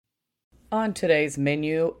On today's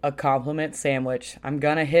menu, a compliment sandwich. I'm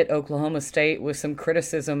going to hit Oklahoma State with some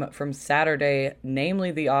criticism from Saturday,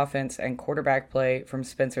 namely the offense and quarterback play from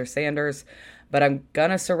Spencer Sanders, but I'm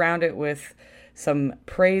going to surround it with some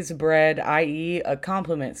praise bread, i.e. a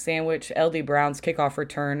compliment sandwich. LD Brown's kickoff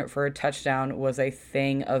return for a touchdown was a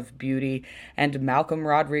thing of beauty, and Malcolm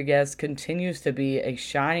Rodriguez continues to be a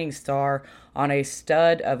shining star on a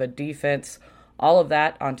stud of a defense. All of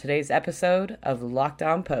that on today's episode of Locked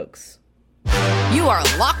On Pokes. You are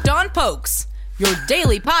Locked On Pokes, your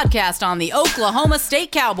daily podcast on the Oklahoma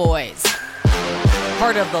State Cowboys.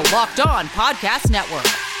 Part of the Locked On Podcast Network,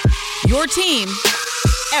 your team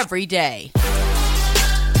every day.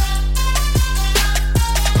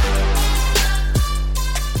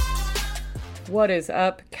 What is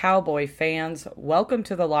up, Cowboy fans? Welcome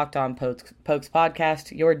to the Locked On Pokes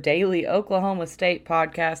podcast, your daily Oklahoma State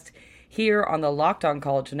podcast here on the Locked On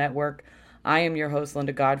College Network. I am your host,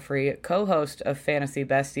 Linda Godfrey, co-host of Fantasy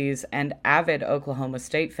Besties and avid Oklahoma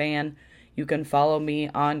State fan. You can follow me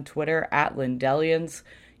on Twitter at Lindellians.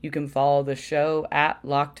 You can follow the show at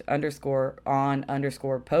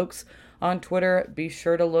locked_on_pokes on Twitter. Be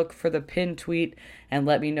sure to look for the pinned tweet and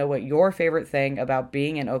let me know what your favorite thing about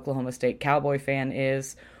being an Oklahoma State Cowboy fan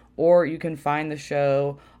is. Or you can find the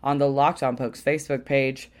show on the Locked On Pokes Facebook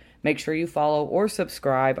page. Make sure you follow or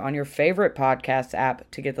subscribe on your favorite podcast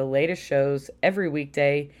app to get the latest shows every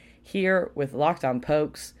weekday here with Locked On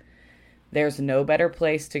Pokes. There's no better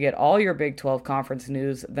place to get all your Big 12 conference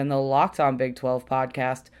news than the Locked On Big 12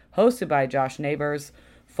 podcast hosted by Josh Neighbors.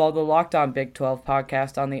 Follow the Locked On Big 12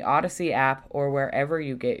 podcast on the Odyssey app or wherever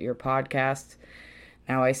you get your podcasts.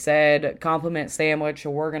 Now, I said compliment sandwich.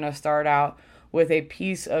 We're going to start out with a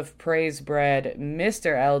piece of praise bread.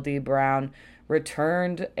 Mr. LD Brown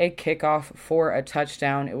returned a kickoff for a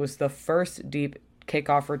touchdown. It was the first deep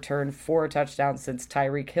kickoff return for a touchdown since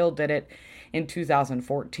Tyreek Hill did it in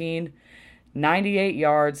 2014. 98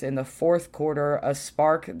 yards in the fourth quarter, a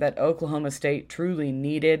spark that Oklahoma State truly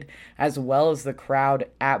needed, as well as the crowd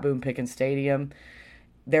at Boone Pickens Stadium.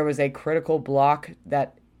 There was a critical block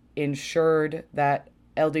that ensured that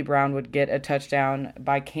LD Brown would get a touchdown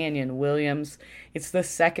by Canyon Williams. It's the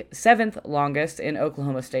seventh longest in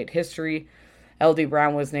Oklahoma State history. LD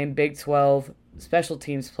Brown was named Big 12 Special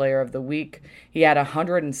Teams Player of the Week. He had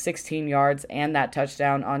 116 yards and that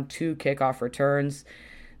touchdown on 2 kickoff returns.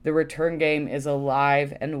 The return game is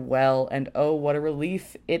alive and well, and oh, what a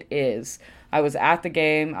relief it is. I was at the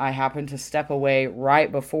game. I happened to step away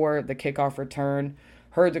right before the kickoff return,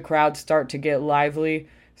 heard the crowd start to get lively,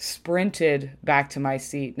 sprinted back to my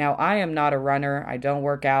seat. Now, I am not a runner. I don't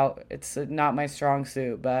work out. It's not my strong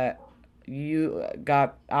suit, but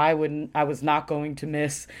I was not going to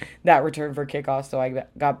miss that return for kickoff, so I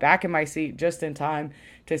got back in my seat just in time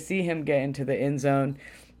to see him get into the end zone.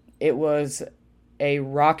 It was a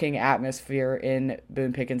rocking atmosphere in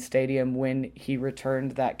Boone Pickens Stadium when he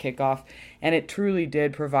returned that kickoff, and it truly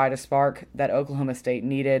did provide a spark that Oklahoma State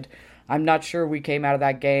needed. I'm not sure we came out of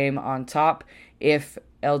that game on top if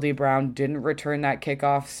LD Brown didn't return that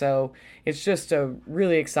kickoff, so it's just a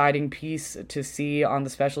really exciting piece to see on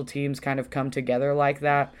the special teams kind of come together like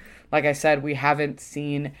that. Like I said, we haven't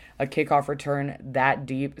seen a kickoff return that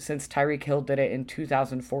deep since Tyreek Hill did it in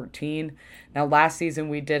 2014. Now, last season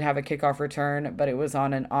we did have a kickoff return, but it was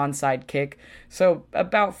on an onside kick, so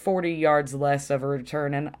about 40 yards less of a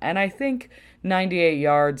return. And I think 98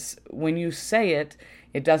 yards, when you say it,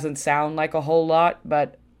 it doesn't sound like a whole lot,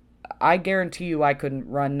 but I guarantee you I couldn't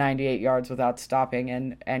run 98 yards without stopping,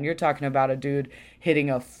 and you're talking about a dude hitting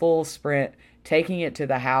a full sprint, taking it to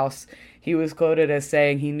the house. He was quoted as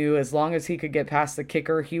saying he knew as long as he could get past the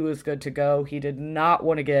kicker, he was good to go. He did not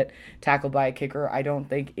want to get tackled by a kicker. I don't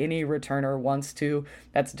think any returner wants to.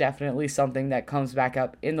 That's definitely something that comes back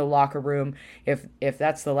up in the locker room if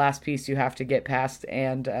that's the last piece you have to get past,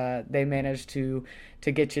 and they managed to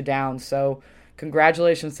get you down. So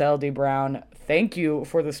congratulations to LD Brown. Thank you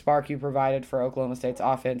for the spark you provided for Oklahoma State's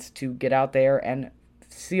offense to get out there and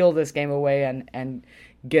seal this game away and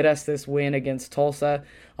get us this win against Tulsa.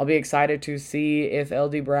 I'll be excited to see if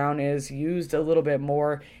LD Brown is used a little bit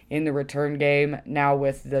more in the return game now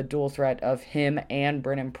with the dual threat of him and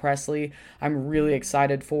Brennan Presley. I'm really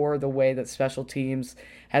excited for the way that special teams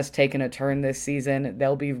has taken a turn this season.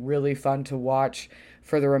 They'll be really fun to watch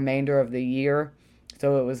for the remainder of the year.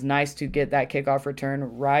 So it was nice to get that kickoff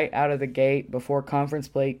return right out of the gate before conference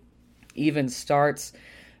play even starts.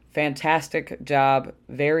 Fantastic job.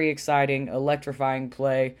 Very exciting, electrifying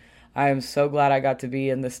play. I am so glad I got to be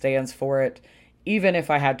in the stands for it, even if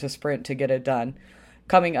I had to sprint to get it done.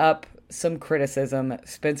 Coming up, some criticism.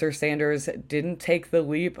 Spencer Sanders didn't take the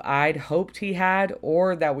leap I'd hoped he had,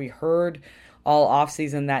 or that we heard all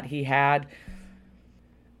offseason that he had.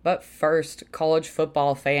 But first, college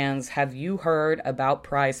football fans, have you heard about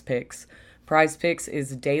Prize Picks? Prize Picks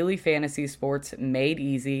is daily fantasy sports made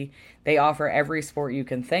easy. They offer every sport you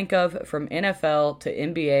can think of, from NFL to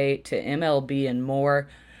NBA to MLB and more.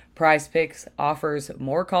 Prize Picks offers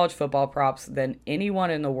more college football props than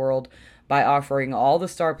anyone in the world by offering all the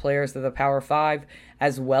star players of the Power 5,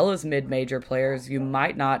 as well as mid-major players you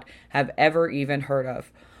might not have ever even heard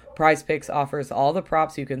of. Prize Picks offers all the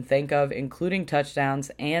props you can think of, including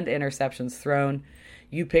touchdowns and interceptions thrown.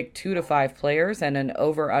 You pick 2 to 5 players and an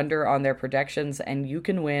over-under on their projections, and you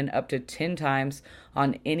can win up to 10 times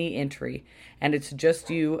on any entry. And it's just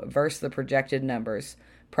you versus the projected numbers.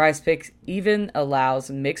 Prize Picks even allows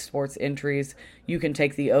mixed sports entries. You can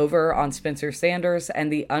take the over on Spencer Sanders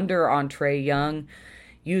and the under on Trae Young.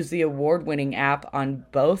 Use the award-winning app on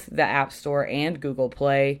both the App Store and Google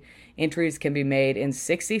Play. Entries can be made in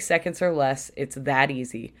 60 seconds or less. It's that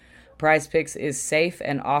easy. Prize Picks is safe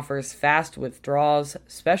and offers fast withdrawals.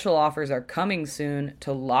 Special offers are coming soon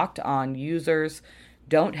to Locked On users.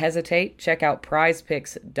 Don't hesitate. Check out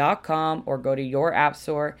prizepicks.com or go to your app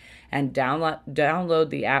store and download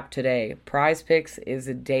the app today. Prize Picks is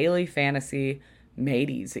a daily fantasy made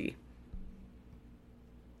easy.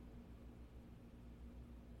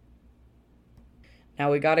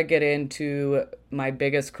 Now we got to get into my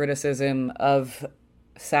biggest criticism of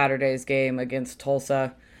Saturday's game against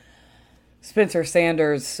Tulsa. Spencer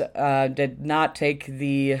Sanders did not take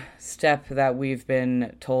the step that we've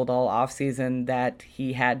been told all offseason that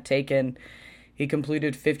he had taken. He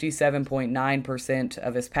completed 57.9%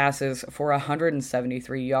 of his passes for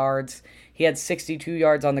 173 yards. He had 62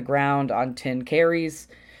 yards on the ground on 10 carries,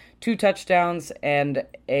 2 touchdowns, and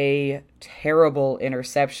a terrible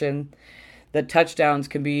interception. The touchdowns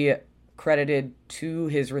can be credited to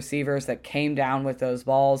his receivers that came down with those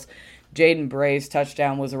balls. Jaden Bray's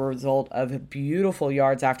touchdown was a result of beautiful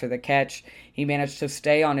yards after the catch. He managed to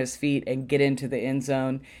stay on his feet and get into the end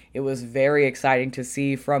zone. It was very exciting to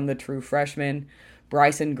see from the true freshman.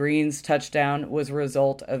 Bryson Green's touchdown was a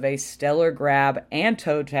result of a stellar grab and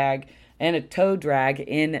toe drag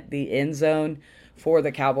in the end zone for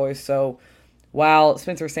the Cowboys. So while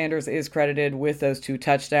Spencer Sanders is credited with those 2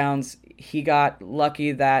 touchdowns, he got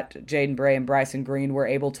lucky that Jaden Bray and Bryson Green were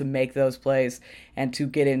able to make those plays and to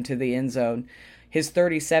get into the end zone. His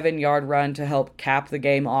 37-yard run to help cap the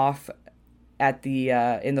game off at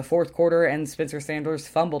in the fourth quarter, and Spencer Sanders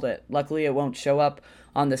fumbled it. Luckily, it won't show up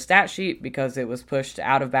on the stat sheet because it was pushed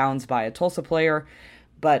out of bounds by a Tulsa player,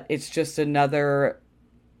 but it's just another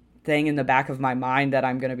thing in the back of my mind that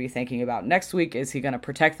I'm going to be thinking about next week. Is he going to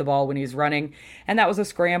protect the ball when he's running? And that was a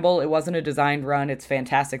scramble. It wasn't a designed run. It's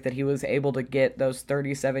fantastic that he was able to get those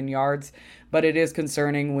 37 yards, but it is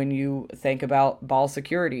concerning when you think about ball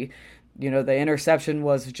security. You know, the interception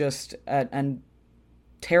was just a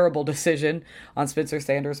terrible decision on Spencer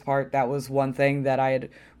Sanders' part. That was one thing that I had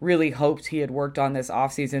really hoped he had worked on this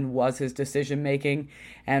offseason, was his decision making.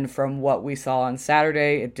 And from what we saw on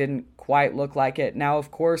Saturday, it didn't quite look like it. Now,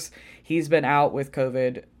 of course, he's been out with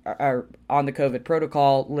COVID, or on the COVID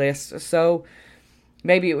protocol list, so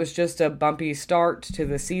maybe it was just a bumpy start to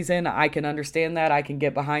the season. I can understand that. I can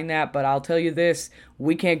get behind that. But I'll tell you this,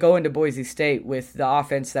 we can't go into Boise State with the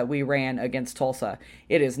offense that we ran against Tulsa.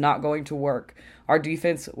 It is not going to work. Our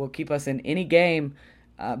defense will keep us in any game,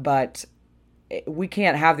 but we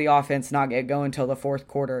can't have the offense not get going until the fourth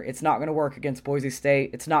quarter. It's not going to work against Boise State.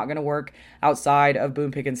 It's not going to work outside of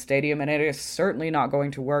Boone Pickens Stadium, and it is certainly not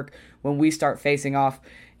going to work when we start facing off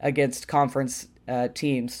against conference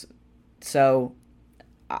teams. So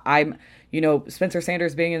Spencer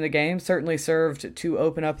Sanders being in the game certainly served to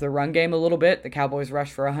open up the run game a little bit. The Cowboys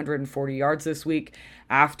rushed for 140 yards this week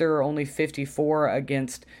after only 54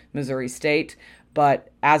 against Missouri State.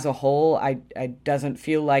 But as a whole, I doesn't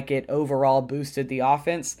feel like it overall boosted the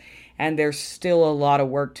offense. And there's still a lot of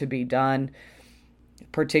work to be done,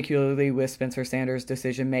 particularly with Spencer Sanders'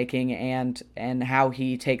 decision-making and how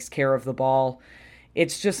he takes care of the ball.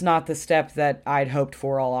 It's just not the step that I'd hoped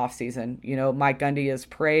for all offseason. You know, Mike Gundy has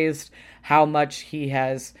praised how much he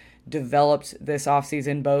has developed this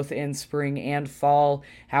offseason, both in spring and fall,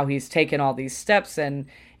 how he's taken all these steps and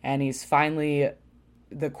he's finally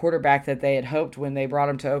the quarterback that they had hoped when they brought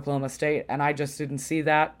him to Oklahoma State, and I just didn't see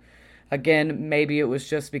that. Again, maybe it was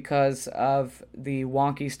just because of the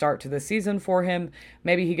wonky start to the season for him.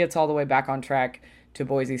 Maybe he gets all the way back on track to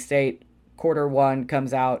Boise State. Quarter one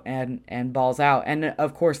comes out and balls out. And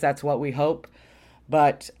of course, that's what we hope.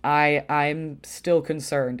 But I'm still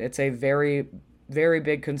concerned. It's a very very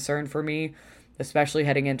big concern for me, especially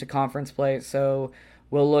heading into conference play. So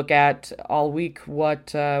we'll look at all week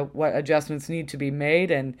what adjustments need to be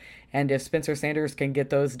made, and if Spencer Sanders can get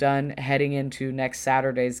those done heading into next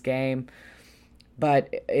Saturday's game.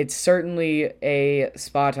 But it's certainly a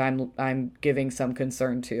spot I'm giving some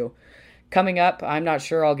concern to. Coming up, I'm not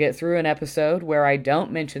sure I'll get through an episode where I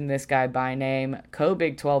don't mention this guy by name.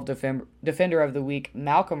 Co-Big 12 Defender of the Week,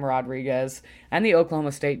 Malcolm Rodriguez, and the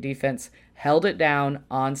Oklahoma State defense held it down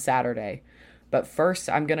on Saturday. But first,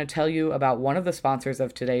 I'm going to tell you about one of the sponsors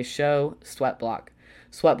of today's show, Sweatblock.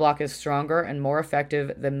 Sweatblock is stronger and more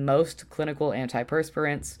effective than most clinical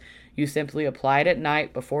antiperspirants. You simply apply it at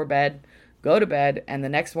night before bed, go to bed, and the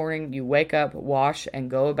next morning you wake up, wash, and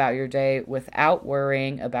go about your day without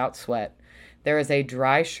worrying about sweat. There is a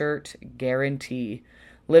dry shirt guarantee.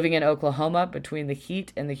 Living in Oklahoma, between the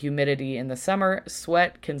heat and the humidity in the summer,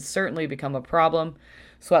 sweat can certainly become a problem.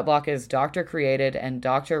 Sweatblock is doctor created and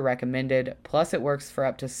doctor recommended, plus it works for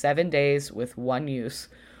up to 7 days with one use.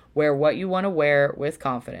 Wear what you want to wear with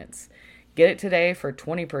confidence. Get it today for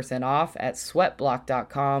 20% off at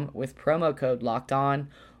sweatblock.com with promo code LOCKEDON,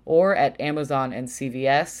 or at Amazon and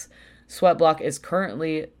CVS. Sweatblock is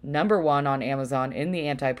currently number 1 on Amazon in the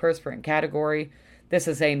antiperspirant category. This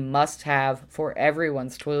is a must-have for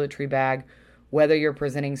everyone's toiletry bag, whether you're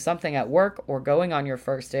presenting something at work or going on your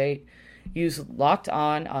first date. Use Locked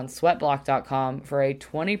On sweatblock.com for a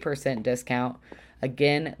 20% discount.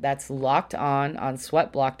 Again, that's Locked On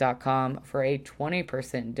sweatblock.com for a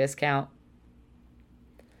 20% discount.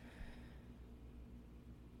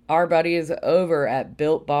 Our buddies over at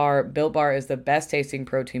Built Bar. Built Bar is the best tasting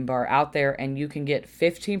protein bar out there, and you can get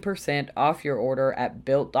 15% off your order at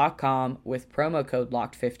Built.com with promo code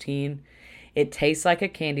LOCKED15. It tastes like a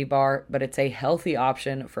candy bar, but it's a healthy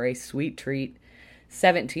option for a sweet treat.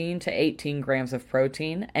 17 to 18 grams of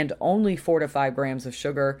protein and only 4 to 5 grams of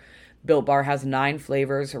sugar. Built Bar has 9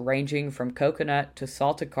 flavors ranging from coconut to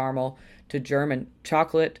salted caramel to German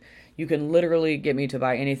chocolate. You can literally get me to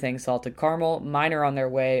buy anything salted caramel. Mine are on their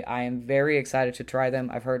way. I am very excited to try them.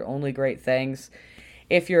 I've heard only great things.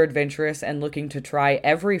 If you're adventurous and looking to try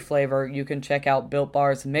every flavor, you can check out Built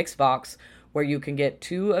Bar's Mix Box, where you can get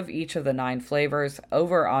 2 of each of the 9 flavors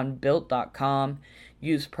over on Built.com.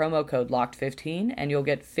 Use promo code LOCKED15 and you'll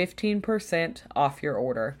get 15% off your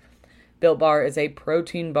order. Built Bar is a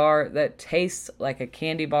protein bar that tastes like a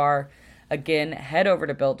candy bar. Again, head over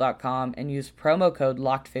to Built.com and use promo code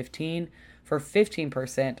LOCKED15 for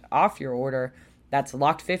 15% off your order. That's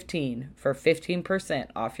LOCKED15 for 15%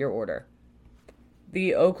 off your order.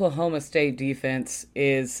 The Oklahoma State defense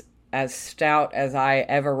is as stout as I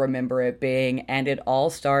ever remember it being, and it all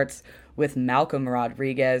starts with Malcolm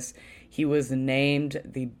Rodriguez. He was named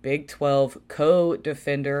the Big 12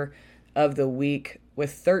 Co-Defender of the Week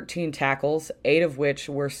with 13 tackles, 8 of which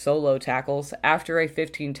were solo tackles, after a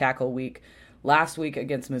 15-tackle week last week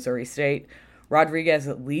against Missouri State. Rodriguez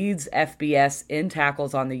leads FBS in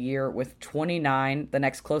tackles on the year with 29. The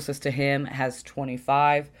next closest to him has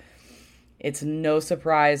 25. It's no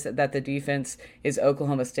surprise that the defense is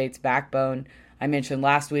Oklahoma State's backbone. I mentioned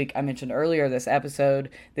last week, I mentioned earlier this episode,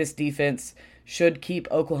 this defense should keep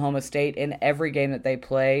Oklahoma State in every game that they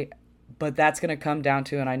play. But that's going to come down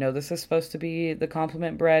to, and I know this is supposed to be the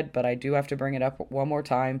compliment bread, but I do have to bring it up one more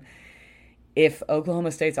time. If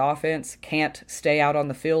Oklahoma State's offense can't stay out on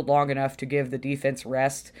the field long enough to give the defense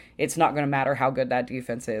rest, it's not going to matter how good that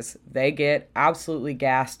defense is. They get absolutely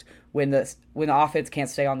gassed when the offense can't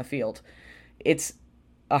stay on the field. It's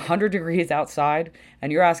 100 degrees outside,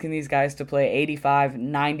 and you're asking these guys to play 85,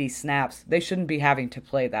 90 snaps. They shouldn't be having to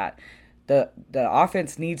play that. The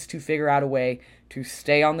offense needs to figure out a way to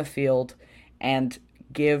stay on the field and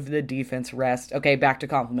give the defense rest. Okay, back to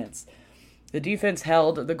compliments. The defense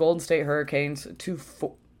held the Golden State Hurricanes to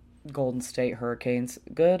Golden State Hurricanes.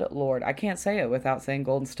 Good Lord, I can't say it without saying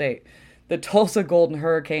Golden State. The Tulsa Golden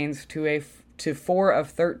Hurricanes to 4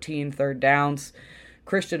 of 13 third downs.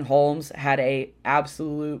 Christian Holmes had a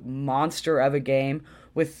absolute monster of a game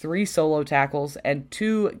with 3 solo tackles and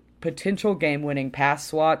 2 potential game-winning pass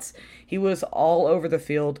swats. He was all over the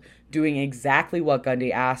field doing exactly what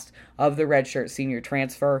Gundy asked of the redshirt senior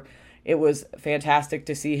transfer. It was fantastic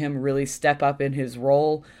to see him really step up in his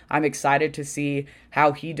role. I'm excited to see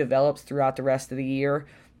how he develops throughout the rest of the year.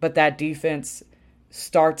 But that defense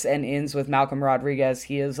starts and ends with Malcolm Rodriguez.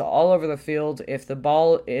 He is all over the field. If the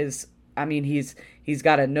ball is, he's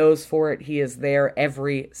got a nose for it. He is there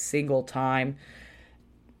every single time.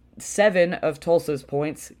 7 of Tulsa's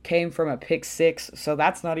points came from a pick 6, so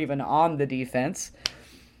that's not even on the defense.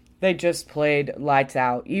 They just played lights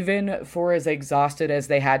out, even for as exhausted as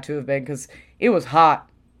they had to have been, because it was hot.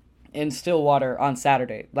 in Stillwater on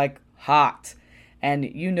Saturday, like hot. And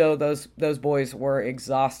you know those boys were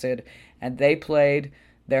exhausted, and they played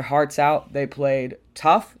their hearts out. They played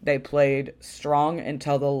tough. They played strong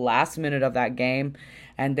until the last minute of that game,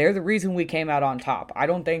 and they're the reason we came out on top. I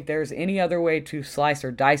don't think there's any other way to slice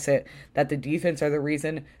or dice it, that the defense are the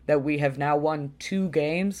reason that we have now won 2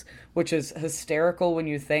 games, which is hysterical when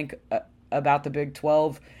you think about the Big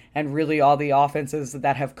 12 and really all the offenses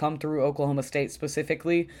that have come through Oklahoma State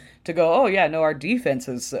specifically, to go, oh yeah, no, our defense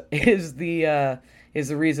is the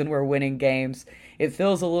reason we're winning games. It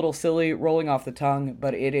feels a little silly rolling off the tongue,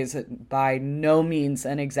 but it is by no means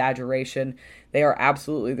an exaggeration. They are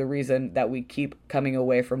absolutely the reason that we keep coming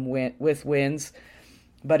away from with wins,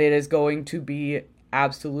 but it is going to be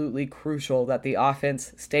absolutely crucial that the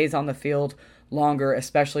offense stays on the field longer,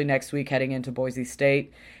 especially next week heading into Boise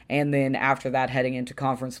State, and then after that heading into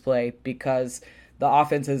conference play, because the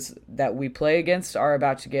offenses that we play against are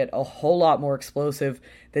about to get a whole lot more explosive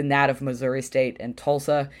than that of Missouri State and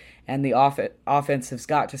Tulsa, and the offense has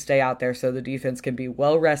got to stay out there so the defense can be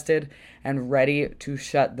well rested and ready to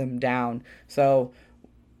shut them down. So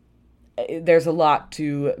there's a lot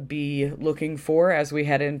to be looking for as we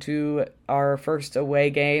head into our first away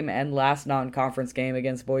game and last non-conference game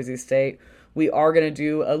against Boise State. We are going to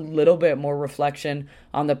do a little bit more reflection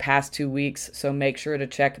on the past 2 weeks, so make sure to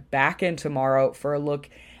check back in tomorrow for a look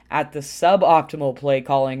at the suboptimal play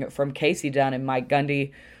calling from Casey Dunn and Mike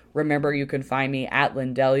Gundy. Remember, you can find me at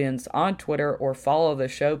Lindellians on Twitter, or follow the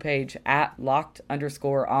show page at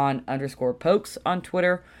locked_on_pokes on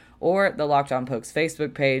Twitter, or the Locked On Pokes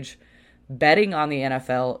Facebook page. Betting on the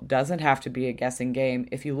NFL doesn't have to be a guessing game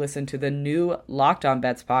if you listen to the new Locked On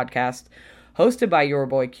Bets podcast, hosted by your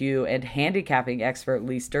boy Q and handicapping expert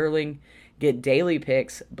Lee Sterling. Get daily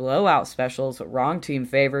picks, blowout specials, wrong team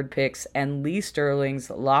favored picks, and Lee Sterling's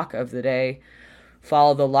lock of the day.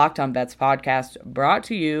 Follow the Locked On Bets podcast, brought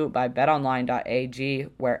to you by betonline.ag,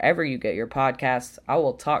 wherever you get your podcasts. I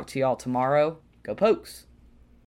will talk to y'all tomorrow. Go Pokes!